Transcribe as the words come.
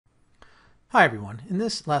Hi everyone. In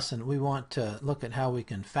this lesson we want to look at how we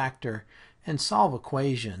can factor and solve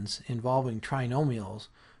equations involving trinomials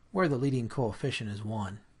where the leading coefficient is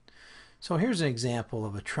 1. So here's an example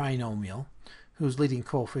of a trinomial whose leading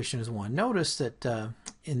coefficient is 1. Notice that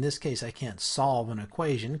in this case I can't solve an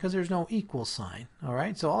equation because there's no equal sign.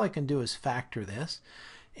 Alright, so all I can do is factor this,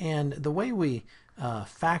 and the way we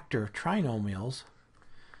factor trinomials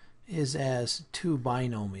is as two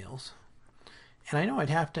binomials. And I know I'd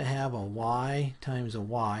have to have a y times a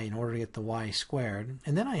y in order to get the y squared.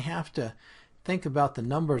 And then I have to think about the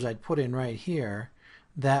numbers I'd put in right here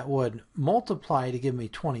that would multiply to give me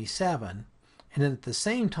 27. And then at the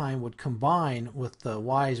same time would combine with the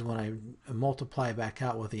y's when I multiply back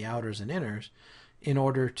out with the outers and inners in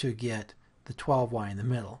order to get the 12y in the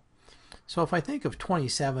middle. So if I think of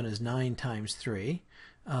 27 as 9 times 3,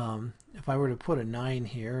 if I were to put a 9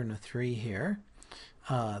 here and a 3 here,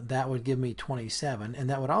 that would give me 27, and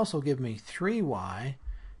that would also give me 3y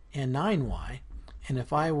and 9y. And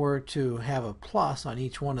if I were to have a plus on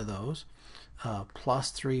each one of those,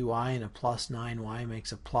 plus 3y and a plus 9y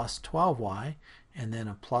makes a plus 12y, and then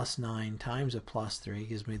a plus 9 times a plus 3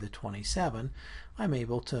 gives me the 27. I'm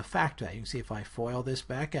able to factor that. You can see if I FOIL this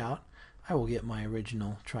back out, I will get my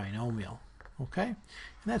original trinomial. Okay, and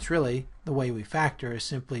that's really the way we factor, is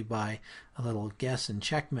simply by a little guess and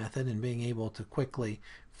check method and being able to quickly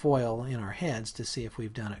FOIL in our heads to see if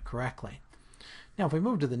we've done it correctly. Now if we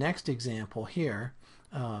move to the next example here,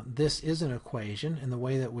 this is an equation, and the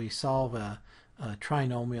way that we solve a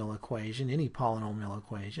trinomial equation, any polynomial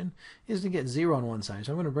equation, is to get 0 on one side.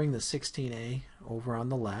 So I'm going to bring the 16a over on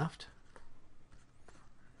the left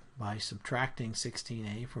by subtracting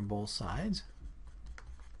 16a from both sides.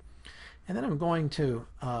 And then I'm going to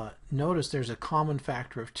notice there's a common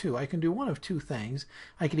factor of 2. I can do one of two things.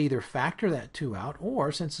 I could either factor that 2 out,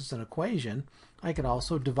 or since it's an equation, I could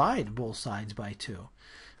also divide both sides by 2.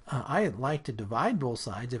 I like to divide both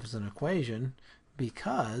sides if it's an equation,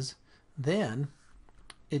 because then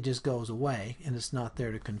it just goes away and it's not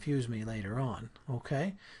there to confuse me later on.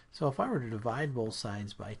 Okay, so if I were to divide both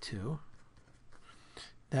sides by 2,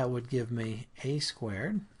 that would give me a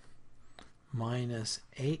squared minus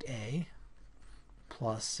 8a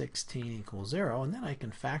plus 16 equals 0, and then I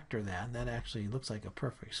can factor that, and that actually looks like a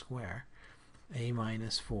perfect square. A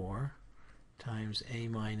minus 4 times a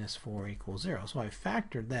minus 4 equals 0. So I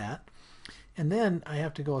factored that, and then I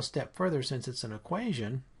have to go a step further. Since it's an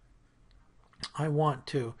equation, I want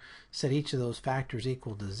to set each of those factors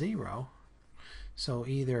equal to 0. So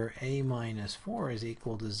either a minus 4 is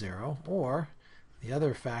equal to 0, or the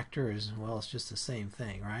other factor is, well, it's just the same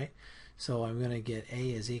thing, right? So I'm going to get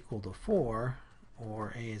a is equal to 4,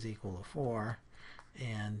 or a is equal to 4,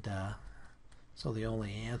 and so the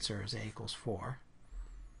only answer is a equals 4.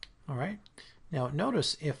 Alright, now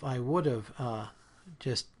notice if I would have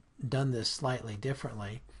just done this slightly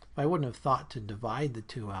differently, if I wouldn't have thought to divide the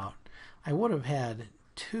 2 out, I would have had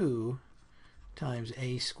 2 times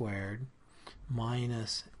a squared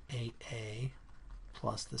minus 8a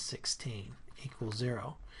plus the 16 equals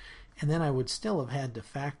 0. And then I would still have had to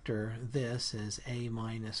factor this as a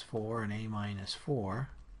minus 4 and a minus 4.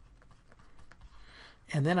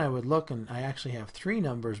 And then I would look, and I actually have 3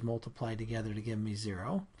 numbers multiplied together to give me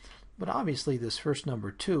 0. But obviously this first number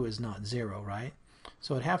 2 is not 0, right?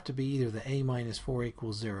 So it'd have to be either the a minus 4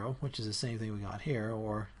 equals 0, which is the same thing we got here,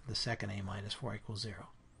 or the second a minus 4 equals 0.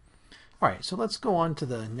 Alright, so let's go on to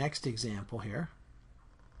the next example here.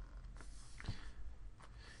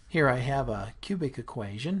 Here I have a cubic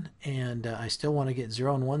equation, and I still want to get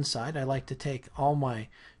 0 on one side. I like to take all my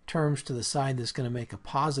terms to the side that's going to make a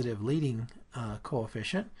positive leading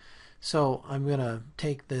coefficient. So I'm going to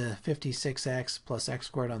take the 56x plus x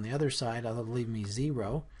squared on the other side. That'll leave me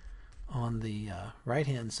 0 on the right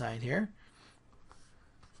hand side here.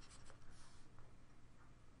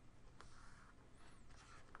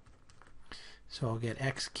 So I'll get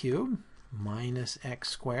x cubed minus x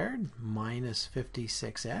squared minus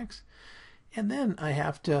 56x, and then I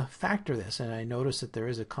have to factor this, and I notice that there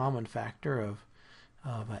is a common factor of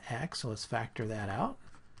x, so let's factor that out.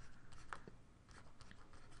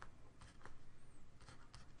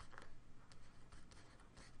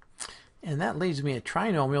 And that leaves me a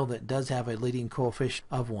trinomial that does have a leading coefficient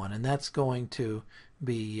of 1, and that's going to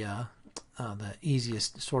be the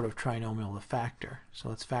easiest sort of trinomial to factor. So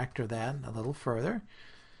let's factor that a little further.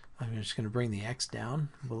 I'm just going to bring the x down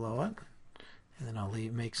below it, and then I'll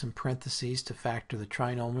make some parentheses to factor the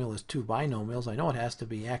trinomial as two binomials. I know it has to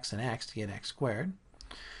be x and x to get x squared.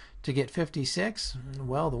 To get 56,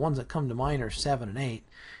 well, the ones that come to mind are 7 and 8,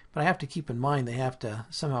 but I have to keep in mind they have to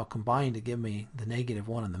somehow combine to give me the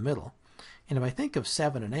 -1 in the middle. And if I think of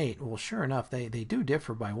 7 and 8, well, sure enough, they do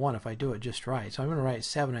differ by 1 if I do it just right. So I'm going to write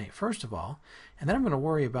 7 and 8 first of all, and then I'm going to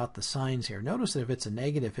worry about the signs here. Notice that if it's a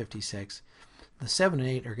negative 56, the 7 and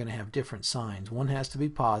 8 are going to have different signs. One has to be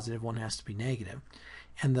positive, one has to be negative.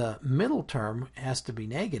 And the middle term has to be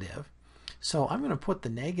negative. So I'm going to put the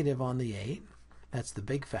negative on the 8, that's the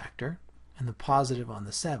big factor, and the positive on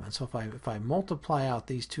the 7. So if I multiply out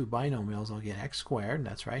these two binomials, I'll get x squared,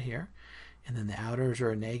 that's right here. And then the outers are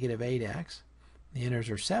a negative 8x. The inners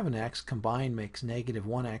are 7x. Combined makes negative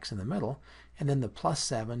 1x in the middle. And then the plus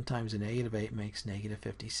 7 times a negative 8 makes negative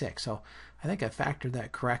 56. So I think I factored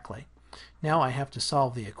that correctly. Now I have to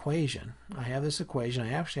solve the equation. I have this equation.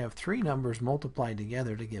 I actually have three numbers multiplied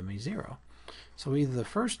together to give me 0. So either the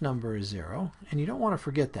first number is 0, and you don't want to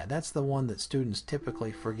forget that. That's the one that students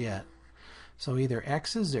typically forget. So either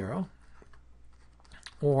x is 0,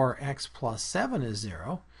 or x plus 7 is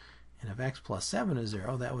 0. And if x plus 7 is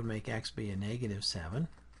 0, that would make x be a negative 7.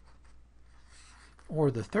 Or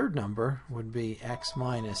the third number would be x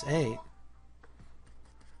minus 8.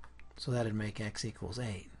 So that would make x equals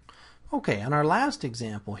 8. Okay, on our last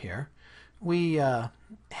example here, we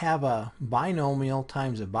have a binomial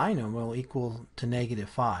times a binomial equal to negative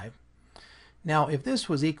 5. Now, if this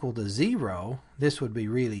was equal to 0, this would be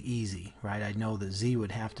really easy, right? I'd know that z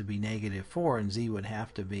would have to be negative 4 and z would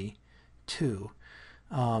have to be 2.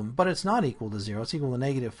 But it's not equal to 0. It's equal to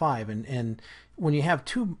negative 5. And when you have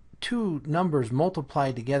two numbers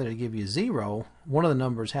multiplied together to give you 0, one of the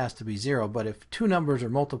numbers has to be 0. But if two numbers are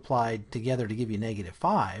multiplied together to give you negative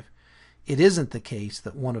 5, it isn't the case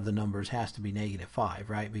that one of the numbers has to be negative 5,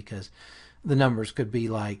 right? Because the numbers could be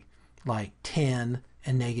like 10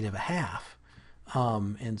 and negative a half.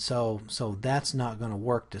 And so that's not going to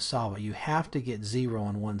work to solve it. You have to get 0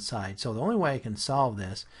 on one side. So the only way I can solve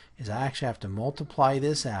this is I actually have to multiply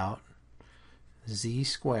this out. Z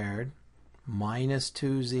squared minus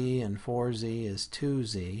 2z and 4z is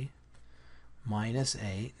 2z minus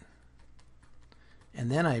 8.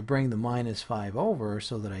 And then I bring the minus 5 over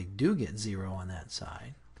so that I do get 0 on that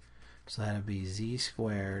side. So that would be z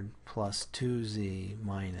squared plus 2z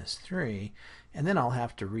minus 3. And then I'll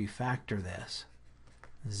have to refactor this.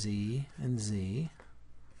 Z and z.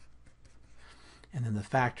 And then the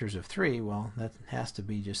factors of 3, well, that has to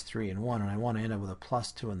be just 3 and 1. And I want to end up with a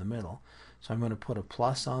plus 2 in the middle. So I'm going to put a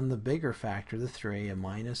plus on the bigger factor, the 3, a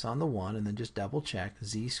minus on the 1, and then just double check.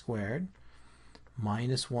 Z squared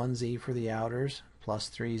minus 1z for the outers plus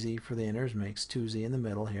 3z for the inners makes 2z in the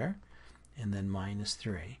middle here, and then minus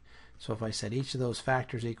 3. So if I set each of those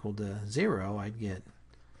factors equal to 0, I'd get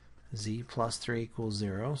z plus 3 equals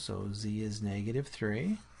 0, so z is negative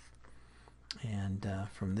 3. And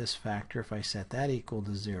from this factor, if I set that equal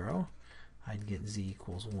to 0, I'd get z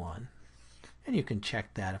equals 1. And you can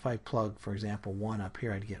check that. If I plug, for example, 1 up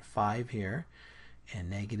here, I'd get 5 here, and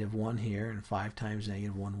negative 1 here, and 5 times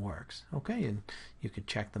negative 1 works. Okay, and you could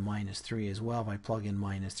check the minus 3 as well. If I plug in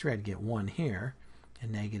minus 3, I'd get 1 here,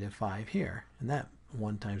 and negative 5 here. And that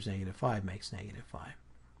 1 times negative 5 makes negative 5.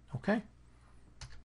 Okay?